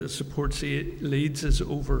that supports Leeds is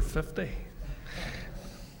over 50.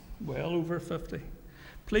 Well over 50.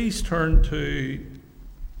 Please turn to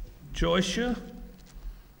Joshua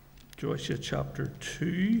chapter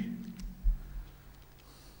 2.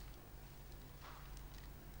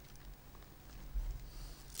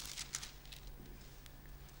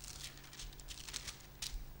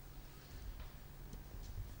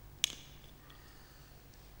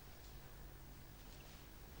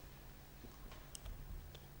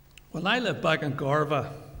 When I lived back in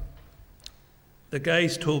Garva, the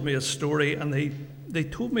guys told me a story, and they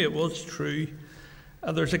told me it was true.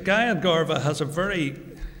 And there's a guy in Garva has a very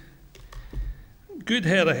good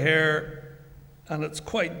head of hair, and it's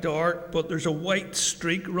quite dark, but there's a white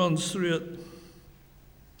streak runs through it.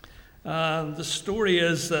 And the story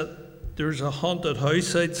is that there's a haunted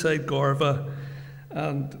house outside Garva,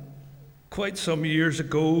 and quite some years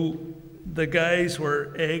ago, the guys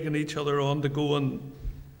were egging each other on to go and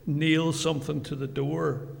nail something to the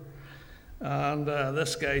door. And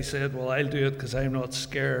this guy said, well, I'll do it because I'm not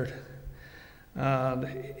scared.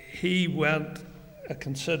 And he went a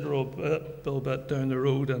considerable bit down the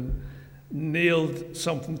road and nailed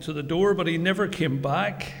something to the door, but he never came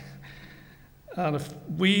back. And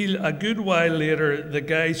a good while later, the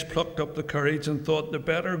guys plucked up the courage and thought they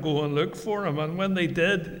better go and look for him. And when they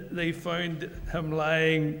did, they found him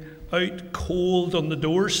lying out cold on the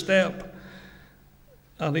doorstep.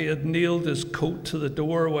 And he had nailed his coat to the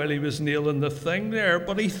door while he was nailing the thing there,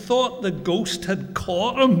 but he thought the ghost had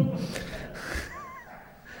caught him.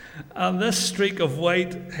 And this streak of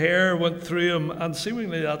white hair went through him, and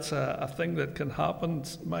seemingly that's a thing that can happen.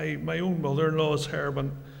 My own mother-in-law's hair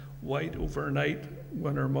went white overnight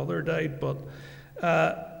when her mother died, but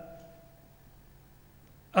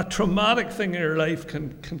a traumatic thing in your life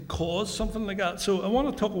can cause something like that. So I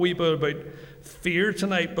want to talk a wee bit about fear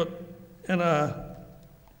tonight, but in a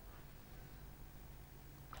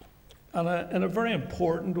very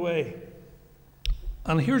important way.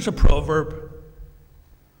 And here's a proverb,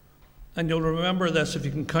 and you'll remember this if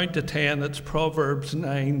you can count to 10. It's Proverbs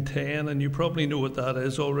 9:10, and you probably know what that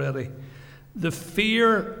is already. The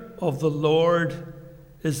fear of the Lord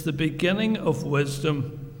is the beginning of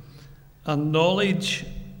wisdom, and knowledge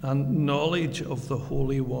of the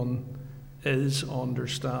Holy One is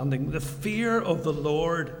understanding. The fear of the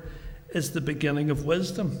Lord is the beginning of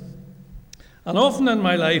wisdom. And often in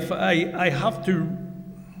my life, I have to,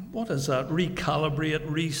 recalibrate,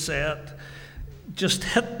 reset, just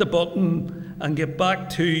hit the button and get back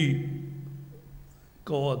to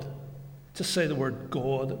God. Just say the word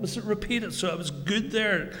God. Repeat it so it was good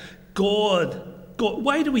there. God.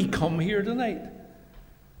 Why do we come here tonight?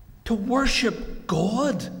 To worship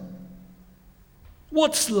God.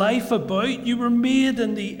 What's life about? You were made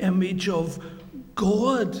in the image of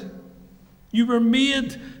God. You were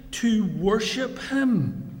made to worship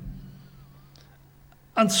Him.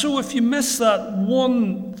 And so if you miss that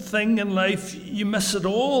one thing in life, you miss it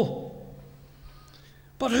all.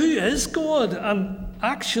 But who is God? And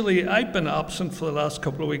actually, I've been absent for the last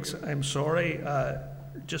couple of weeks. I'm sorry,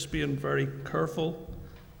 just being very careful.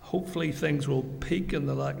 Hopefully things will peak in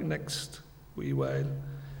the next wee while.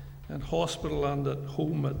 In hospital and at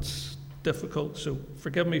home, it's difficult, so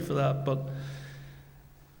forgive me for that. But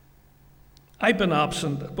I've been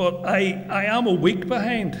absent, but I am a week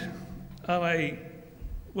behind. And I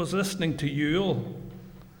was listening to Yule,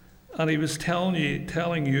 and he was telling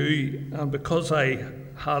you, and because I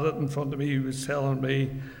had it in front of me, he was telling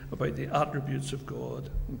me about the attributes of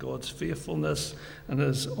God, and God's faithfulness, and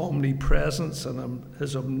His omnipresence, and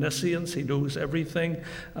His omniscience. He knows everything,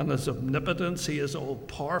 and His omnipotence. He is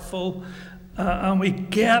all-powerful, and we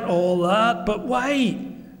get all that, but why?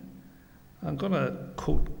 I'm going to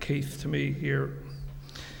quote Keith to me here.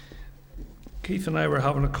 Keith and I were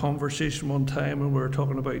having a conversation one time, and we were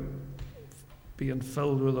talking about being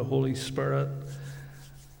filled with the Holy Spirit.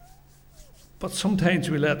 But sometimes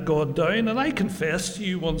we let God down, and I confessed to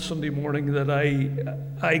you one Sunday morning that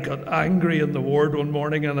I got angry in the ward one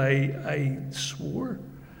morning, and I swore.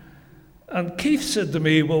 And Keith said to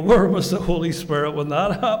me, well, where was the Holy Spirit when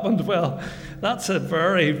that happened? Well, that's a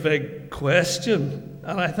very big question.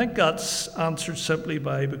 And I think that's answered simply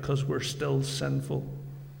because we're still sinful.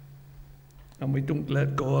 And we don't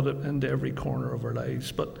let God into every corner of our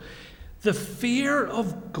lives. But the fear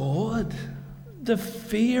of God is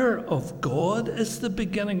the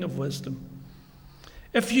beginning of wisdom.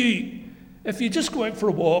 If you just go out for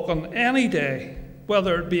a walk on any day,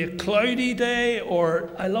 whether it be a cloudy day or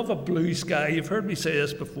I love a blue sky, you've heard me say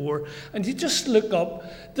this before, and you just look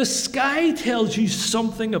up, the sky tells you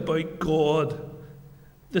something about God.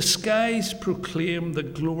 The skies proclaim the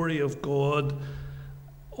glory of God,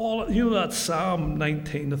 That Psalm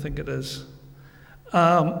 19, I think it is.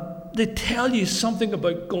 They tell you something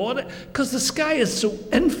about God, because the sky is so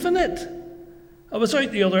infinite. I was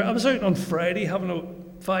out on Friday having a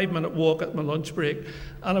 5-minute walk at my lunch break,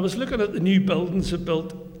 and I was looking at the new buildings they've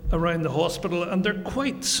built around the hospital, and they're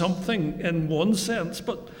quite something in one sense,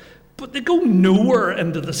 but they go nowhere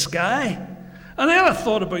into the sky. And then I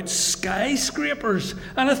thought about skyscrapers,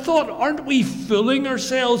 and I thought, aren't we fooling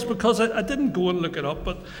ourselves? Because I didn't go and look it up,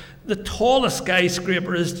 but the tallest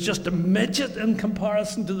skyscraper is just a midget in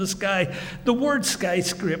comparison to the sky. The word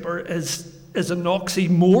skyscraper is an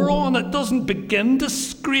oxymoron. It doesn't begin to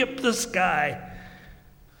scrape the sky.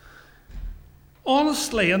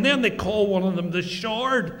 Honestly, and then they call one of them the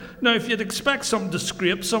shard. Now, if you'd expect something to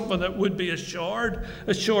scrape something, it would be a shard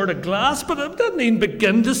of glass, but it doesn't even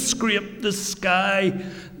begin to scrape the sky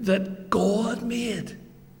that God made.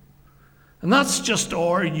 And that's just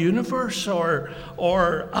our universe, our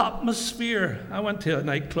atmosphere. I went to a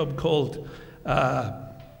nightclub called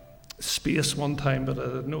Space one time, but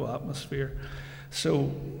it had no atmosphere.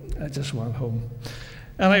 So I just went home.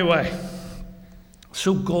 Anyway,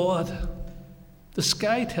 so God, the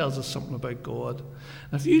sky tells us something about God.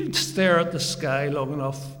 And if you stare at the sky long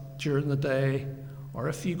enough during the day, or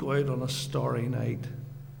if you go out on a starry night,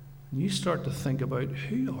 and you start to think about,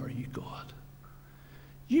 who are you, God?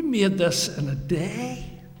 You made this in a day,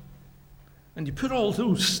 and you put all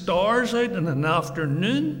those stars out in an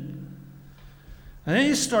afternoon, and then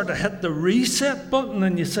you start to hit the reset button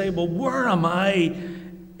and you say, well, where am I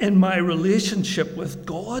in my relationship with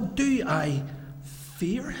God? Do I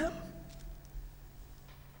fear him?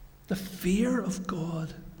 The fear of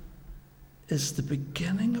God is the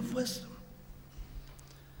beginning of wisdom.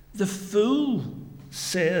 The fool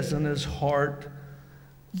says in his heart,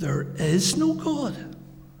 there is no God.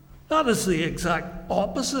 That is the exact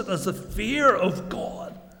opposite, as the fear of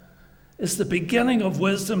God is the beginning of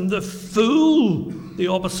wisdom. The fool, the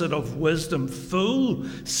opposite of wisdom, fool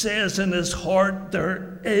says in his heart,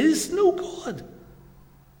 there is no God.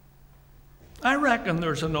 I reckon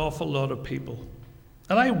there's an awful lot of people,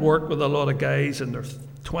 and I work with a lot of guys in their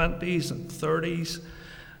 20s and 30s,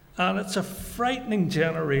 and it's a frightening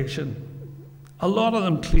generation. A lot of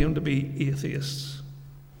them claim to be atheists.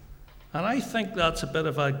 And I think that's a bit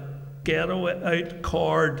of a get-out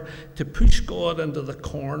card to push God into the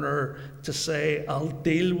corner, to say, I'll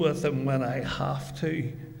deal with him when I have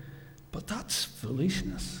to. But that's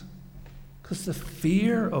foolishness, because the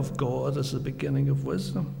fear of God is the beginning of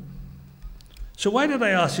wisdom. So why did I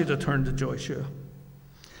ask you to turn to Joshua?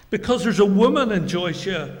 Because there's a woman in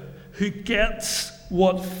Joshua who gets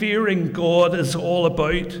what fearing God is all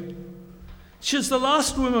about. She's the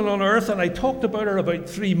last woman on earth, and I talked about her about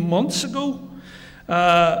 3 months ago.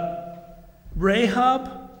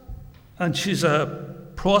 Rahab, and she's a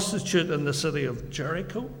prostitute in the city of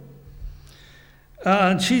Jericho.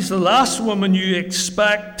 And she's the last woman you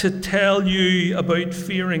expect to tell you about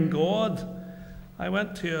fearing God. I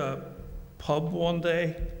went to a pub one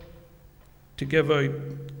day to give out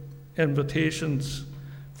invitations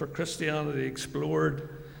for Christianity Explored,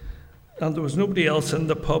 and there was nobody else in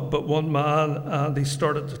the pub but one man, and he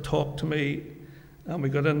started to talk to me, and we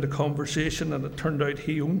got into conversation, and it turned out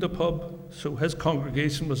he owned the pub, so his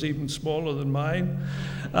congregation was even smaller than mine.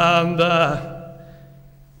 And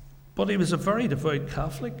but he was a very devout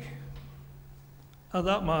Catholic, and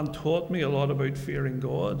that man taught me a lot about fearing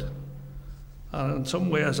God. And in some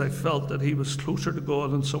ways I felt that he was closer to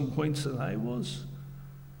God in some points than I was.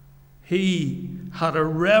 He had a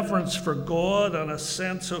reverence for God and a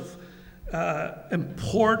sense of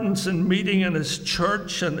importance in meeting in his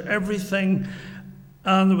church and everything.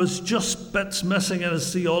 And there was just bits missing in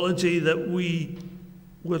his theology that we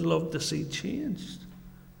would love to see changed.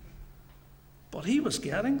 But he was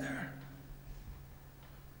getting there.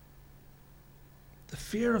 The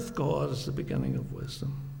fear of God is the beginning of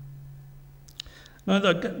wisdom. Now,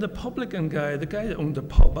 the publican guy, the guy that owned the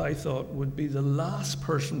pub, I thought would be the last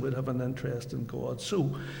person who would have an interest in God.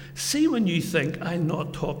 So, see, when you think, I'll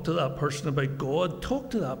not talk to that person about God,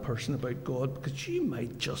 talk to that person about God, because you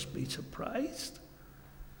might just be surprised.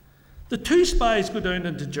 The two spies go down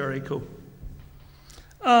into Jericho.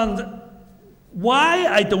 And why,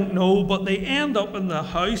 I don't know, but they end up in the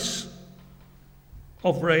house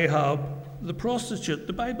of Rahab, the prostitute.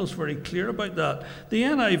 The Bible's very clear about that. The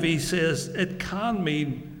NIV says it can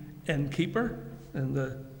mean innkeeper in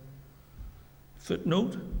the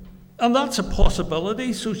footnote. And that's a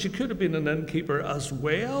possibility, so she could have been an innkeeper as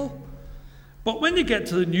well. But when you get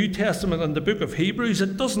to the New Testament and the book of Hebrews,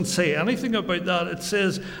 it doesn't say anything about that. It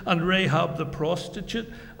says, and Rahab the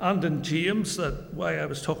prostitute, and in James, that's why I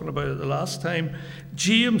was talking about it the last time,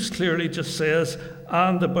 James clearly just says,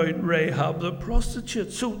 and about Rahab the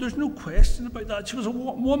prostitute. So there's no question about that. She was a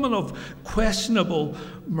woman of questionable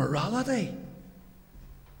morality.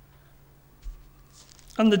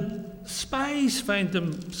 And the spies find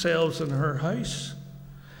themselves in her house.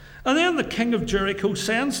 And then the king of Jericho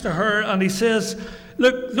sends to her and he says,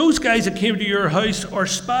 look, those guys that came to your house are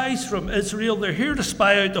spies from Israel. They're here to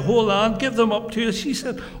spy out the whole land. Give them up to us. She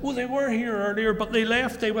said, oh, they were here earlier, but they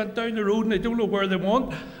left. They went down the road and I don't know where they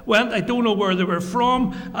went. I don't know where they were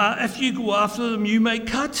from. If you go after them, you might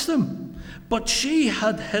catch them. But she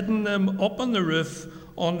had hidden them up on the roof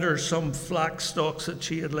under some flax stalks that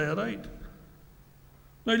she had laid out.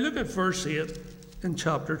 Now look at verse 8 in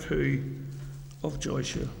chapter 2 of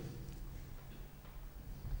Joshua.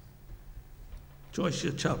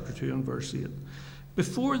 Joshua chapter 2 and verse 8.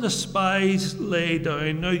 Before the spies lay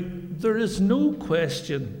down, now there is no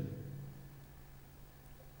question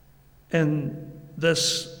in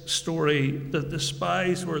this story that the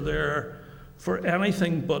spies were there for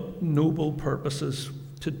anything but noble purposes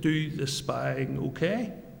to do the spying,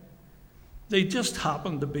 okay? They just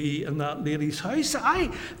happened to be in that lady's house.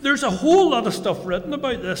 There's a whole lot of stuff written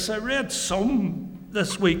about this. I read some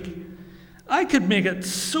this week. I could make it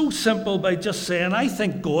so simple by just saying, I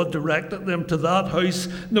think God directed them to that house,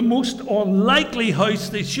 the most unlikely house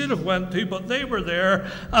they should have went to, but they were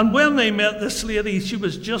there. And when they met this lady, she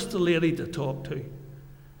was just a lady to talk to.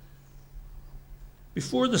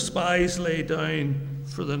 Before the spies lay down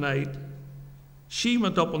for the night, she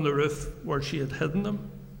went up on the roof where she had hidden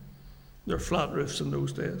them. They're flat roofs in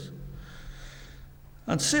those days.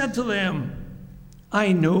 And said to them,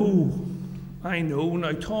 I know.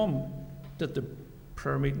 Now, Tom did the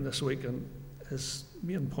prayer meeting this week, and his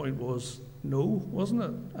main point was no, wasn't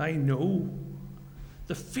it? I know.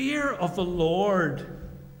 The fear of the Lord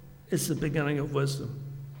is the beginning of wisdom,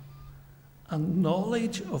 and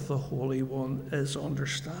knowledge of the Holy One is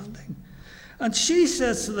understanding. And she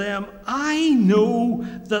says to them, I know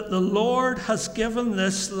that the Lord has given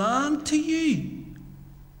this land to you.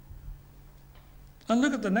 And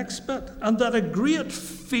look at the next bit. And that a great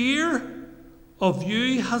fear of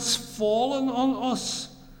you has fallen on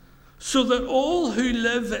us, so that all who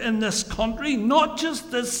live in this country, not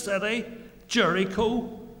just this city,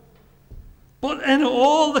 Jericho, but in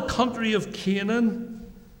all the country of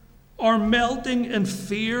Canaan, are melting in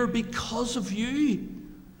fear because of you.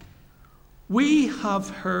 We have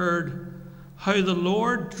heard how the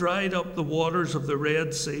Lord dried up the waters of the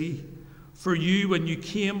Red Sea for you when you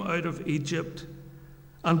came out of Egypt,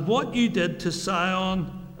 and what you did to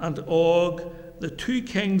Sihon and Og, the two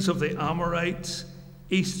kings of the Amorites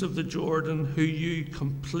east of the Jordan, who you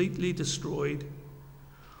completely destroyed.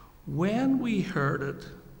 When we heard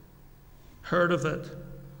of it,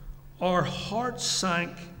 our hearts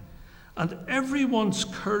sank, and everyone's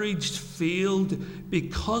courage failed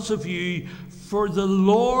because of you. For the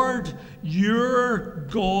Lord your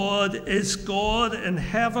God is God in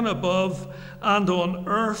heaven above and on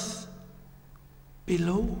earth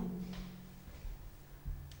below.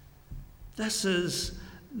 This is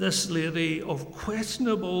this lady of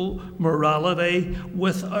questionable morality,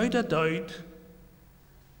 without a doubt.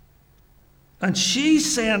 And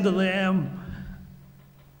she's saying to them,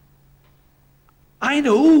 I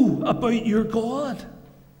know about your God.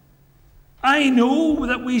 I know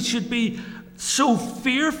that we should be so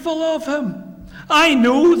fearful of him. I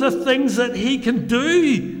know the things that he can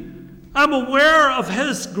do. I'm aware of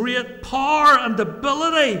his great power and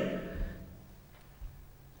ability.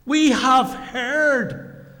 We have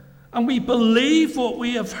heard, and we believe what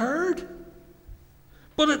we have heard.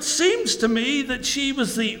 But it seems to me that she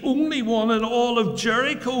was the only one in all of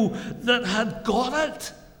Jericho that had got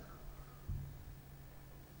it.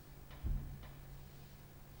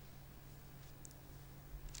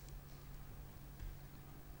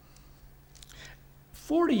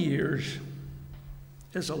 "40 years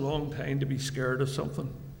is a long time to be scared of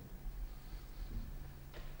something.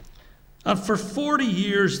 And for 40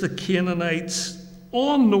 years, the Canaanites,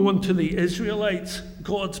 unknown to the Israelites,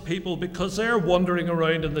 God's people, because they're wandering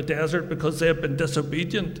around in the desert because they've been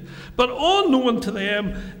disobedient, but unknown to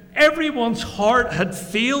them, everyone's heart had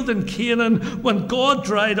failed in Canaan when God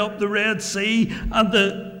dried up the Red Sea and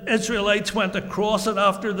the Israelites went across it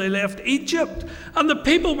after they left Egypt. And the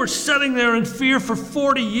people were sitting there in fear for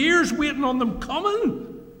 40 years, waiting on them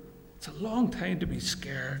coming. It's a long time to be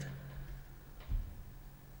scared.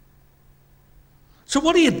 So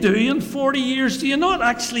what do you do in 40 years? Do you not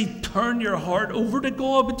actually turn your heart over to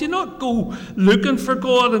God? But do you not go looking for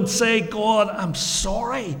God and say, God, I'm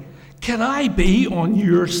sorry. Can I be on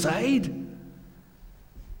your side?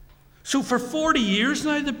 So for 40 years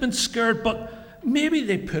now they've been scared, but maybe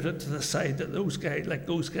they put it to the side that those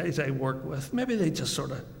guys I work with, maybe they just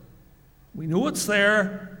sort of, we know it's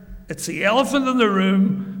there. It's the elephant in the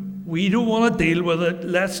room. We don't want to deal with it.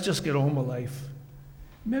 Let's just get on with life.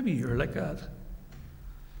 Maybe you're like that.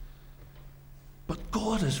 But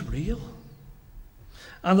God is real.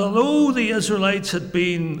 And although the Israelites had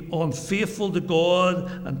been unfaithful to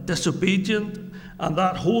God and disobedient, and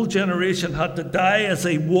that whole generation had to die as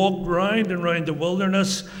they walked round and round the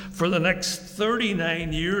wilderness for the next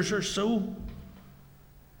 39 years or so,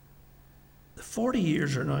 the 40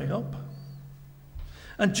 years are now up.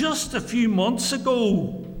 And just a few months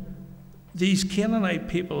ago, these Canaanite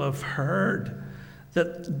people have heard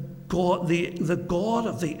that God, the God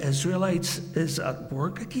of the Israelites is at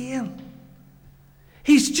work again.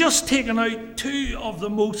 He's just taken out two of the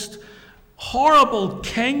most horrible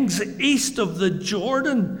kings east of the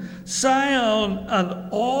Jordan, Sihon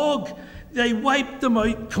and Og. They wiped them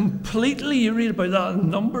out completely. You read about that in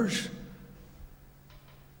Numbers.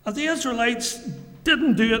 And the Israelites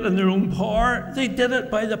didn't do it in their own power. They did it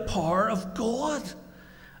by the power of God.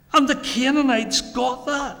 And the Canaanites got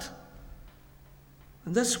that.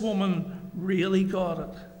 And this woman really got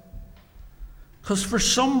it. Because for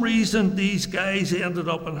some reason, these guys ended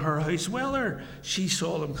up in her house. Whether she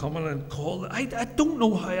saw them coming and called, I don't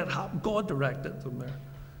know how it happened. God directed them there.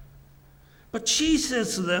 But she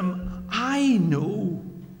says to them, I know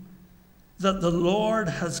that the Lord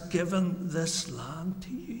has given this land to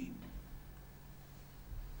you.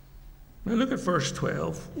 Now look at verse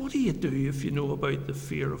 12. What do you do if you know about the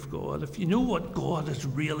fear of God? If you know what God is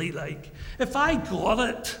really like? If I got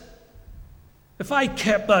it, if I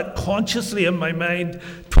kept that consciously in my mind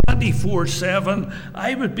 24/7,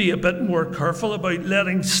 I would be a bit more careful about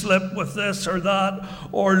letting slip with this or that,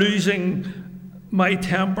 or losing my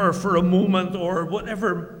temper for a moment, or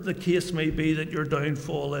whatever the case may be that your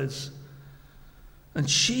downfall is. And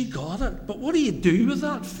she got it. But what do you do with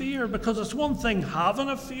that fear? Because it's one thing having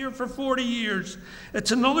a fear for 40 years.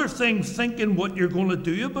 It's another thing thinking what you're going to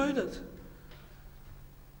do about it.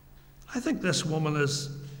 I think this woman is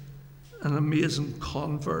an amazing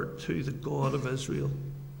convert to the God of Israel.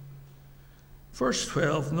 Verse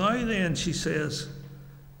 12, now then, she says,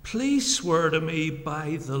 please swear to me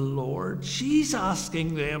by the Lord. She's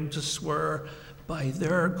asking them to swear by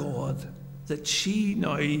their God that she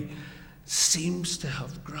now seems to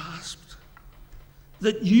have grasped.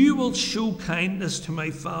 That you will show kindness to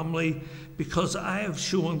my family because I have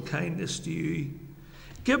shown kindness to you.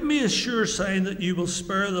 Give me a sure sign that you will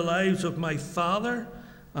spare the lives of my father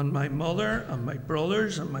and my mother and my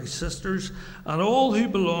brothers and my sisters and all who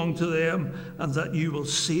belong to them, and that you will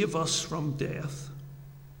save us from death.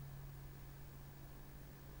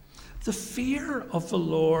 The fear of the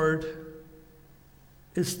Lord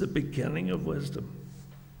is the beginning of wisdom.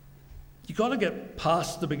 You've got to get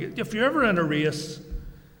past the beginning. If you're ever in a race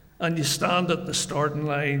and you stand at the starting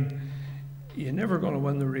line, you're never going to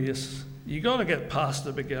win the race. You've got to get past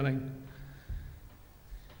the beginning.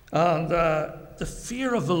 And the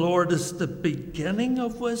fear of the Lord is the beginning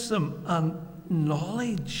of wisdom and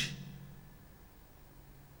knowledge.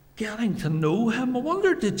 Getting to know him. I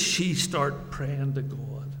wonder, did she start praying to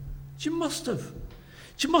God? She must have.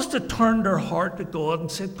 She must have turned her heart to God and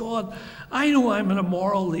said, God, I know I'm an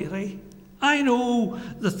immoral lady. I know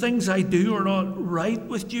the things I do are not right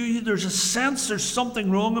with you. There's a sense there's something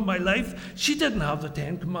wrong in my life. She didn't have the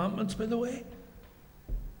 10 Commandments, by the way.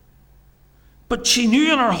 But she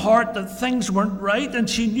knew in her heart that things weren't right, and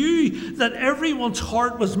she knew that everyone's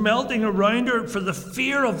heart was melting around her for the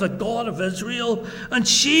fear of the God of Israel, and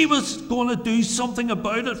she was going to do something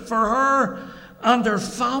about it for her and her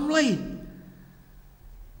family.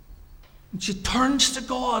 And she turns to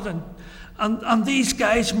God, and these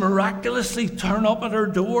guys miraculously turn up at her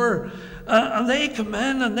door, and they come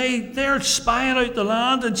in and they're spying out the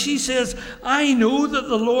land, and she says, I know that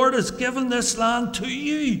the Lord has given this land to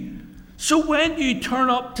you. So when you turn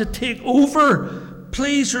up to take over,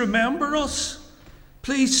 please remember us.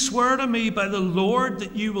 Please swear to me by the Lord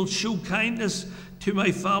that you will show kindness to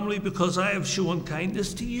my family because I have shown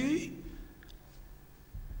kindness to you.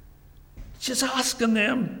 She's asking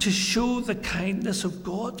them to show the kindness of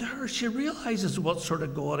God to her. She realizes what sort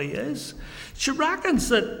of God he is. She reckons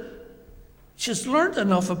that she's learned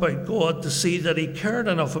enough about God to see that he cared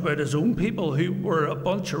enough about his own people, who were a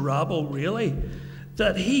bunch of rabble, really,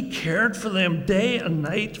 that he cared for them day and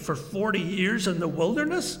night for 40 years in the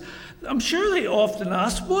wilderness. I'm sure they often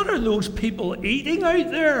asked, what are those people eating out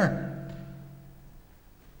there?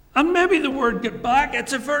 And maybe the word get back,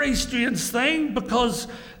 it's a very strange thing because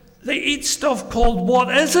they eat stuff called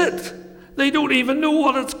what is it? They don't even know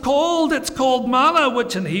what it's called. It's called manna,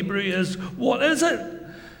 which in Hebrew is what is it?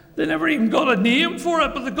 They never even got a name for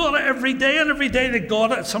it, but they got it every day, and every day they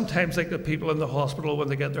got it. Sometimes, like the people in the hospital, when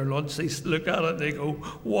they get their lunch, they look at it and they go,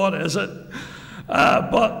 what is it?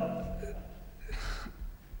 But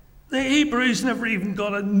the Hebrews never even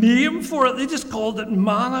got a name for it. They just called it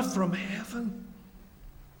manna from heaven.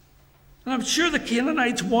 And I'm sure the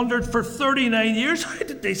Canaanites wondered for 39 years, how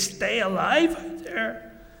did they stay alive out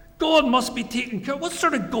there? God must be taking care. What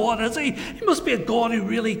sort of God is he? He must be a God who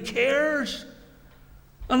really cares.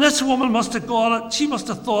 And this woman must have got it. She must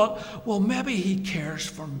have thought, well, maybe he cares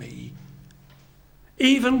for me.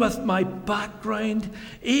 Even with my background,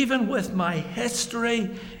 even with my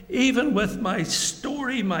history, even with my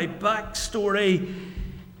story, my backstory,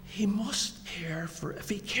 he must care for, if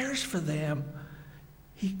he cares for them,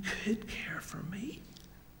 he could care for me.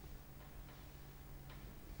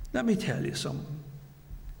 Let me tell you something.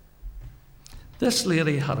 This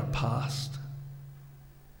lady had a past.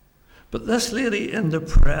 But this lady in the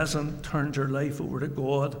present turned her life over to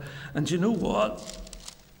God. And you know what?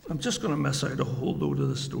 I'm just going to miss out a whole load of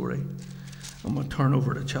the story. I'm going to turn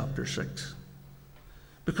over to chapter 6.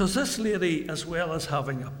 Because this lady, as well as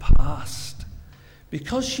having a past,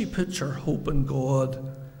 because she puts her hope in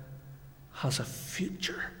God, has a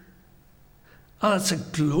future. And it's a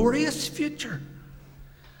glorious future.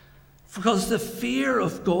 Because the fear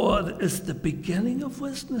of God is the beginning of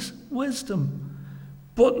wisdom.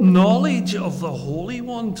 But knowledge of the Holy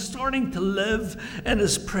One, starting to live in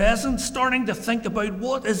his presence, starting to think about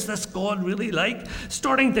what is this God really like,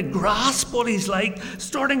 starting to grasp what he's like,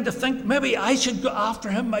 starting to think maybe I should go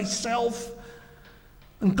after him myself.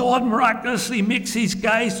 And God miraculously makes these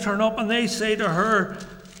guys turn up and they say to her,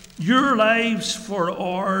 your lives for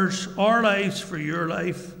ours, our lives for your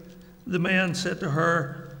life. The man said to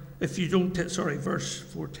her, if you don't, verse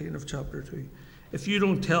 14 of chapter 2. If you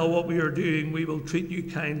don't tell what we are doing, we will treat you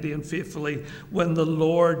kindly and faithfully when the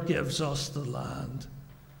Lord gives us the land.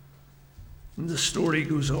 And the story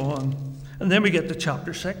goes on. And then we get to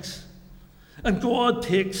chapter 6. And God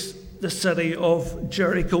takes the city of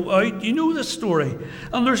Jericho out. You know the story.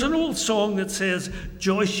 And there's an old song that says,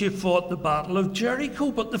 Joshua fought the battle of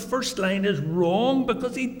Jericho. But the first line is wrong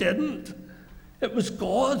because he didn't. It was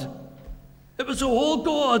God. It was all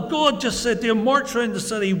God. God just said to him, march around the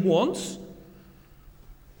city once.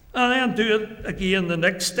 And then do it again the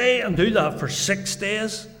next day and do that for 6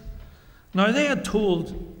 days. Now they had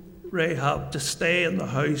told Rahab to stay in the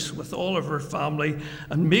house with all of her family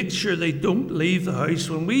and make sure they don't leave the house.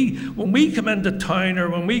 When we come into town or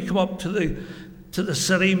when we come up to the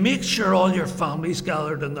city, make sure all your family's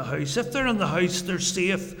gathered in the house. If they're in the house, they're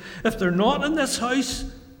safe. If they're not in this house,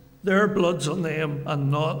 their blood's on them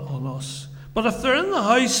and not on us. But if they're in the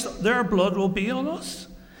house, their blood will be on us.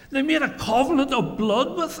 They made a covenant of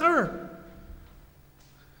blood with her.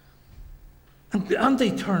 And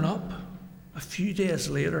they turn up a few days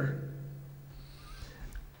later.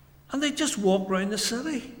 And they just walk around the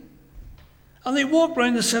city. And they walk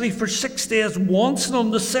around the city for 6 days once. And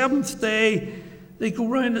on the 7th day, they go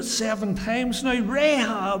round it 7 times. Now,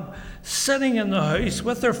 Rahab, sitting in the house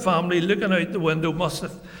with her family, looking out the window, must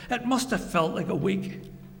have felt like a week.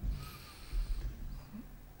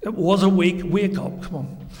 It was a week. Wake up, come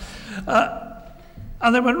on.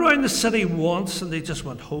 And they went round the city once and they just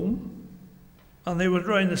went home. And they went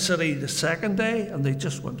round the city the 2nd day and they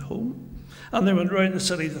just went home. And they went round the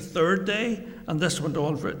city the 3rd day and this went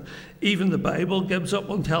on for it. Even the Bible gives up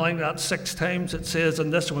on telling that 6 times. It says,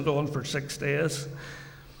 and this went on for 6 days.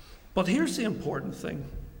 But here's the important thing.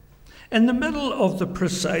 In the middle of the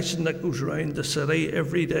procession that goes round the city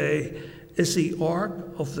every day is the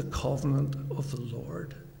Ark of the Covenant of the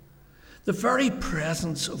Lord. The very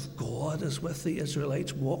presence of God is with the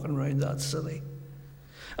Israelites walking around that city.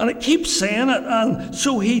 And it keeps saying it. And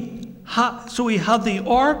so he had the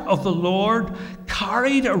Ark of the Lord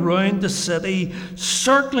carried around the city,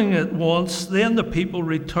 circling it once. Then the people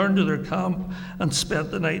returned to their camp and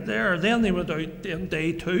spent the night there. Then they went out on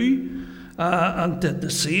day 2 and did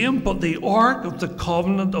the same. But the Ark of the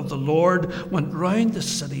Covenant of the Lord went round the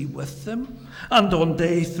city with them. And on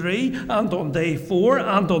day 3, and on day 4,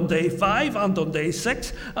 and on day 5, and on day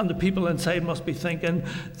 6, and the people inside must be thinking,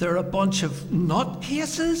 they're a bunch of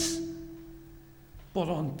nutcases. But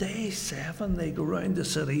on day 7, they go round the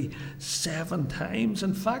city 7 times.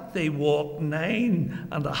 In fact, they walk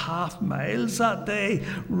 9.5 miles that day,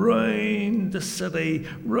 round the city,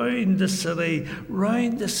 round the city,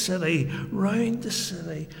 round the city, round the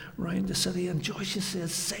city, round the city. And Joshua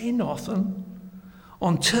says, say nothing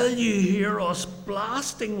until you hear us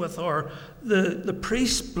blasting with the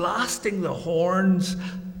priests blasting the horns,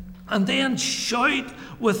 and then shout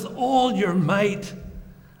with all your might,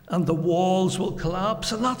 and the walls will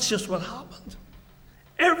collapse. And that's just what happened.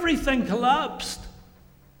 Everything collapsed.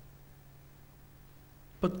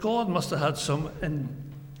 But God must have had some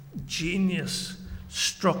ingenious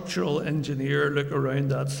structural engineer look around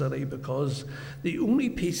that city, because the only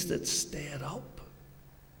piece that stayed up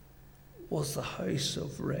was the house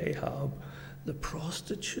of Rahab, the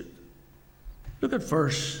prostitute. Look at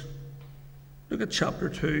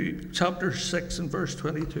chapter 6 and verse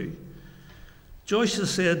 22. Joshua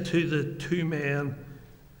said to the 2 men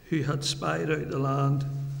who had spied out the land,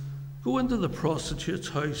 go into the prostitute's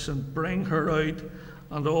house and bring her out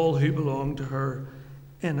and all who belong to her,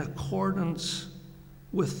 in accordance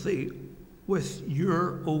with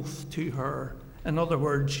your oath to her. In other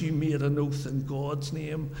words, you made an oath in God's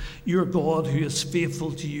name. Your God, who is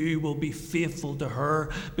faithful to you, will be faithful to her,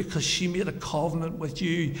 because she made a covenant with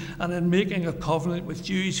you. And in making a covenant with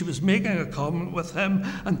you, she was making a covenant with him.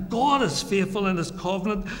 And God is faithful in his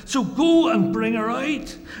covenant. So go and bring her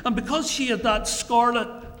out. And because she had that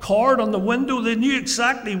scarlet cord on the window, they knew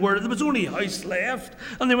exactly where. There was only a house left.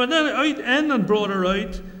 And they went in and brought her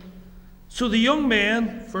out. So the young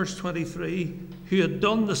men, verse 23, who had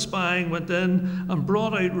done the spying, went in and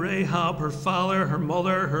brought out Rahab, her father, her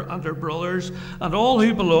mother, and her brothers, and all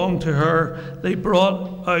who belonged to her. They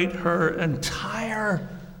brought out her entire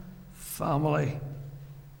family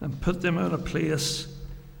and put them in a place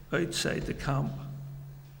outside the camp.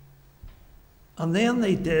 And then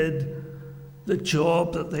they did the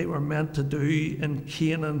job that they were meant to do in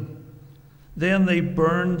Canaan. Then they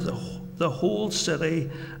burned the whole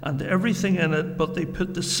city and everything in it, but they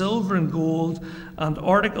put the silver and gold and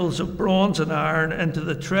articles of bronze and iron into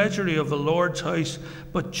the treasury of the Lord's house.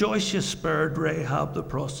 But Joshua spared Rahab the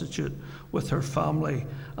prostitute with her family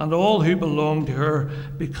and all who belonged to her,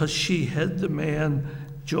 because she hid the men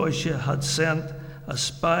Joshua had sent as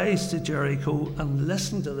spies to Jericho. And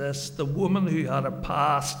listen to this, the woman who had a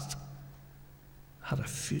past had a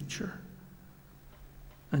future,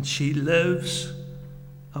 and she lives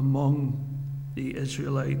among the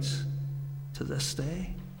Israelites to this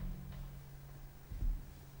day.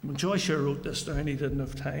 When Joshua wrote this down, he didn't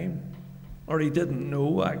have time, or he didn't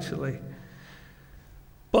know actually.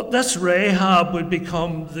 But this Rahab would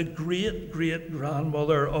become the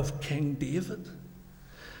great-great-grandmother of King David.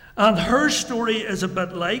 And her story is a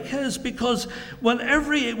bit like his, because when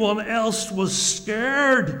everyone else was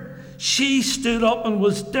scared, she stood up and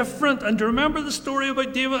was different. And do you remember the story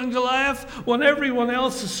about David and Goliath? When everyone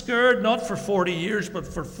else is scared, not for 40 years, but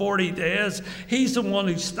for 40 days, he's the one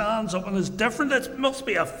who stands up and is different. It must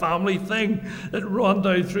be a family thing that run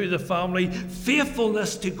down through the family.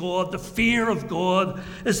 Faithfulness to God, the fear of God,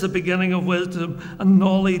 is the beginning of wisdom, and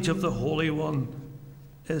knowledge of the Holy One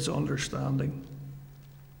is understanding.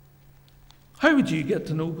 How would you get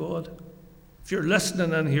to know God? If you're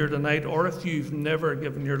listening in here tonight, or if you've never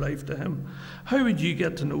given your life to him, how would you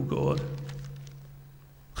get to know God?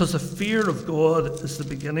 Because the fear of God is the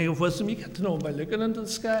beginning of wisdom. You get to know him by looking into the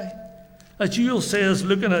sky. As Jules says,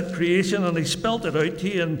 looking at creation, and he spelt it out to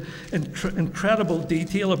you in incredible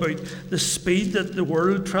detail about the speed that the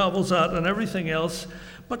world travels at and everything else.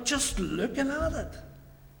 But just looking at it,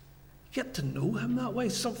 you get to know him that way,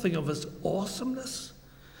 something of his awesomeness.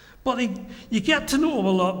 But you get to know him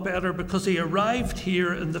a lot better because he arrived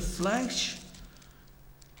here in the flesh.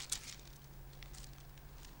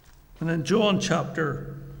 And in John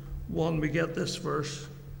chapter 1, we get this verse.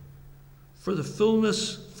 From the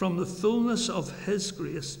fullness of his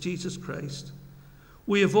grace, Jesus Christ,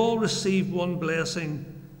 we have all received one blessing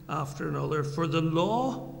after another. For the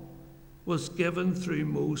law was given through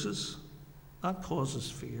Moses. That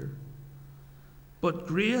causes fear. But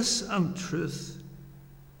grace and truth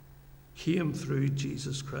came through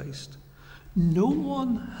Jesus Christ. No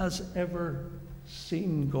one has ever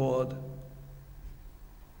seen God,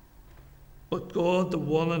 but God, the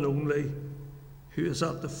one and only, who is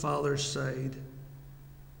at the Father's side,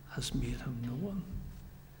 has made him known.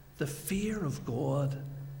 The fear of God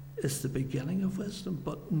is the beginning of wisdom,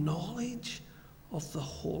 but knowledge of the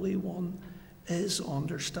Holy One is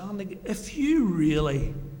understanding. If you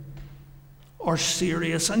really are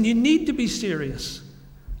serious, and you need to be serious,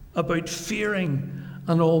 about fearing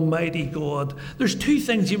and almighty God. There's two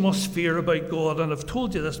things you must fear about God, and I've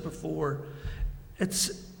told you this before.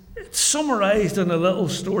 It's summarised in a little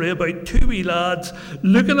story about two wee lads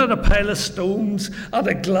looking at a pile of stones at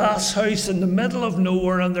a glass house in the middle of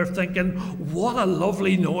nowhere, and they're thinking, what a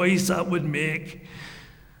lovely noise that would make.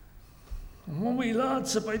 And one wee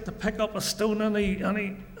lad's about to pick up a stone, and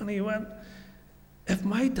he went, if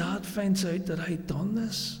my dad finds out that I'd done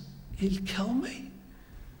this, he'll kill me.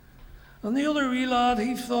 And the other wee lad,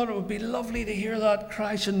 he thought it would be lovely to hear that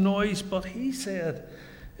crashing noise, but he said,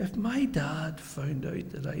 if my dad found out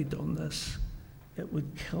that I'd done this, it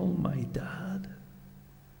would kill my dad.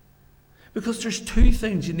 Because there's two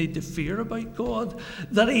things you need to fear about God.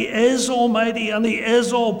 That he is almighty and he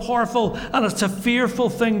is all powerful, and it's a fearful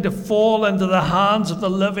thing to fall into the hands of the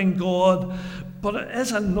living God. But it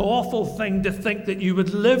is an awful thing to think that you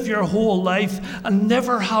would live your whole life and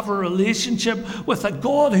never have a relationship with a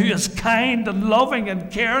God who is kind and loving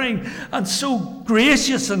and caring and so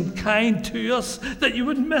gracious and kind to us, that you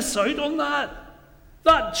would miss out on that.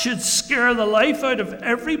 That should scare the life out of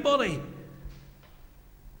everybody.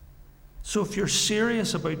 So if you're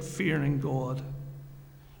serious about fearing God,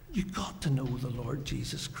 you've got to know the Lord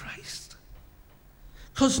Jesus Christ.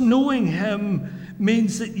 Because knowing him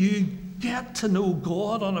means that you get to know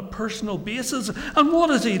God on a personal basis. And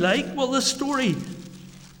what is he like? Well, the story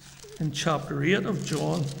in chapter 8 of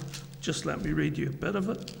John, just let me read you a bit of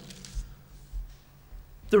it.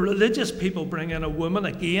 The religious people bring in a woman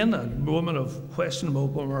again, a woman of questionable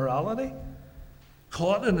morality,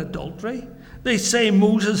 caught in adultery. They say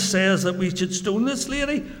Moses says that we should stone this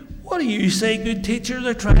lady. What do you say, good teacher?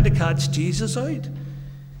 They're trying to catch Jesus out.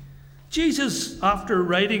 Jesus, after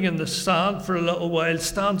writing in the sand for a little while,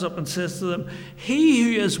 stands up and says to them, he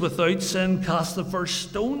who is without sin cast the first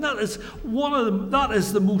stone. That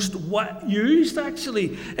is the most used,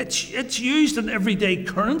 actually. It's used in everyday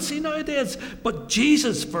currency nowadays. But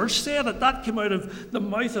Jesus first said it. That came out of the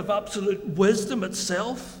mouth of absolute wisdom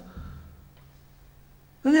itself.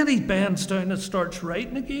 And then he bends down and starts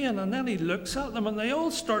writing again, and then he looks at them, and they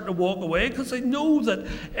all start to walk away because they know that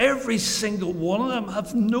every single one of them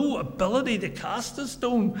have no ability to cast a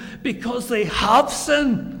stone because they have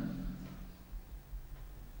sin.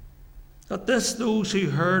 At this, those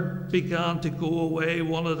who heard began to go away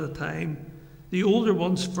one at a time, the older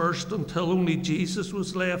ones first, until only Jesus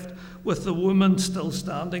was left with the woman still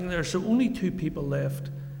standing there. So only two people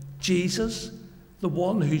left. Jesus, the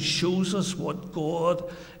one who shows us what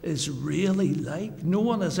God is really like. No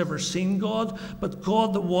one has ever seen God, but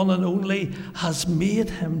God, the one and only, has made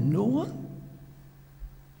him known.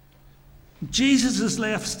 Jesus is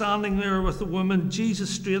left standing there with the woman.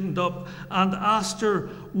 Jesus straightened up and asked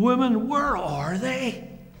her, woman, where are they?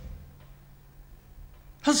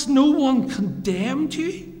 Has no one condemned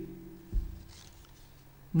you?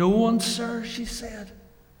 No one, sir, she said.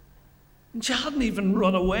 And she hadn't even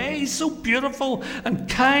run away. He's so beautiful and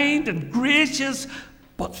kind and gracious,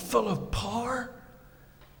 but full of power.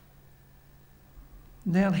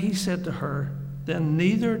 And then he said to her, then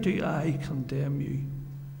neither do I condemn you.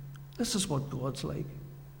 This is what God's like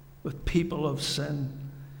with people of sin.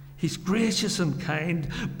 He's gracious and kind,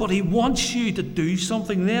 but he wants you to do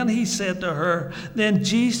something. Then he said to her, then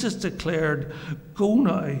Jesus declared, go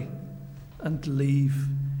now and leave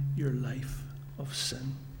your life of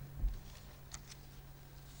sin.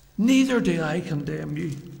 Neither do I condemn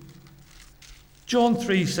you. John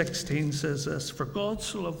 3:16 says this, for God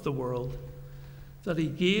so loved the world that he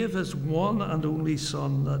gave his one and only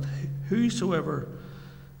Son, that whosoever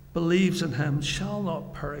believes in him shall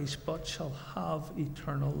not perish, but shall have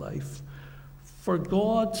eternal life. For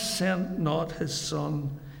God sent not his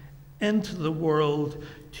Son into the world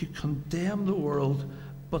to condemn the world,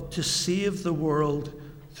 but to save the world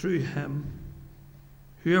through him.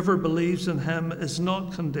 Whoever believes in him is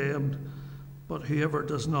not condemned, but whoever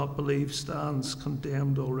does not believe stands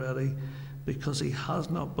condemned already, because he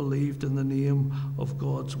has not believed in the name of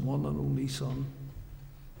God's one and only Son.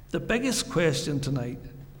 The biggest question tonight,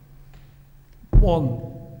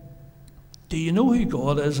 one, do you know who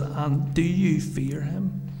God is, and do you fear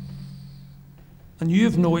him? And you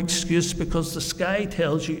have no excuse, because the sky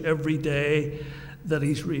tells you every day that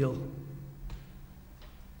he's real.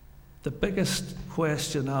 The biggest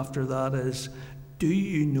question after that is, do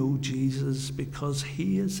you know Jesus? Because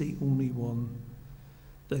he is the only one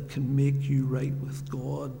that can make you right with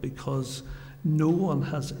God, because no one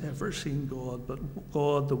has ever seen God, but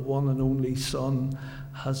God, the one and only Son,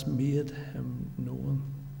 has made him known.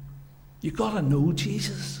 You've got to know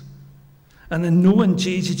Jesus. And in knowing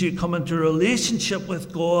Jesus, you come into a relationship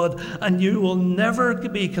with God, and you will never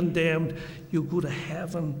be condemned. You'll go to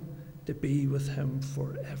heaven to be with him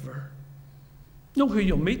forever. Know who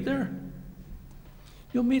you'll meet there?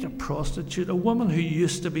 You'll meet a prostitute, a woman who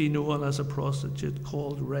used to be known as a prostitute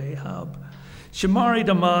called Rahab. She married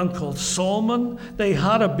a man called Solomon. They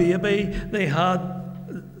had a baby.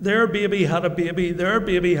 Their baby had a baby, their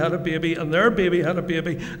baby had a baby, and their baby had a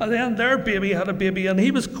baby, and then their baby had a baby, and he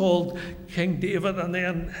was called King David, and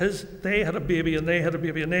then they had a baby, and they had a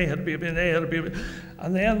baby, and they had a baby, and they had a baby.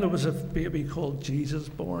 And then there was a baby called Jesus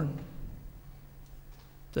born.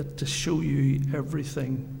 That to show you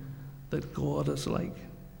everything that God is like.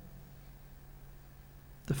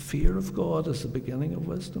 The fear of God is the beginning of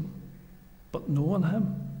wisdom. But knowing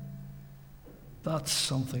him, that's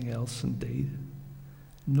something else indeed.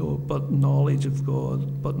 No, but knowledge of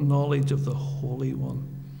God, but knowledge of the Holy One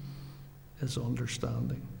is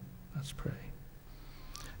understanding. Let's pray.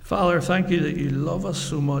 Father, thank you that you love us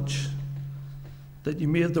so much, that you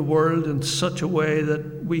made the world in such a way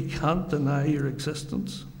that we can't deny your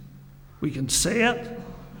existence. We can say it,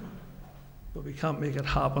 but we can't make it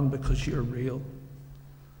happen because you're real.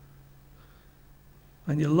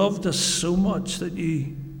 And you loved us so much that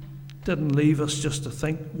you didn't leave us just to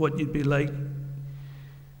think what you'd be like.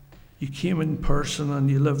 You came in person and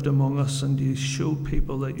you lived among us, and you showed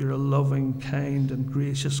people that you're a loving, kind, and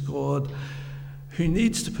gracious God who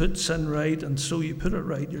needs to put sin right, and so you put it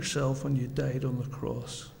right yourself when you died on the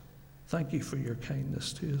cross. Thank you for your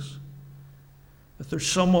kindness to us. If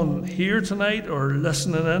there's someone here tonight or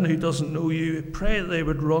listening in who doesn't know you, I pray that they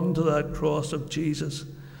would run to that cross of Jesus.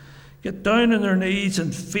 Get down on their knees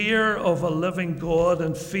in fear of a living God,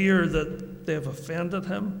 and fear that they've offended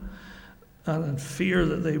him, and in fear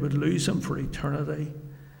that they would lose him for eternity,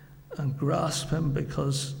 and grasp him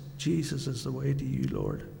because Jesus is the way to you,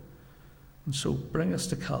 Lord. And so bring us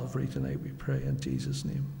to Calvary tonight, we pray in Jesus'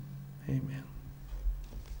 name. Amen.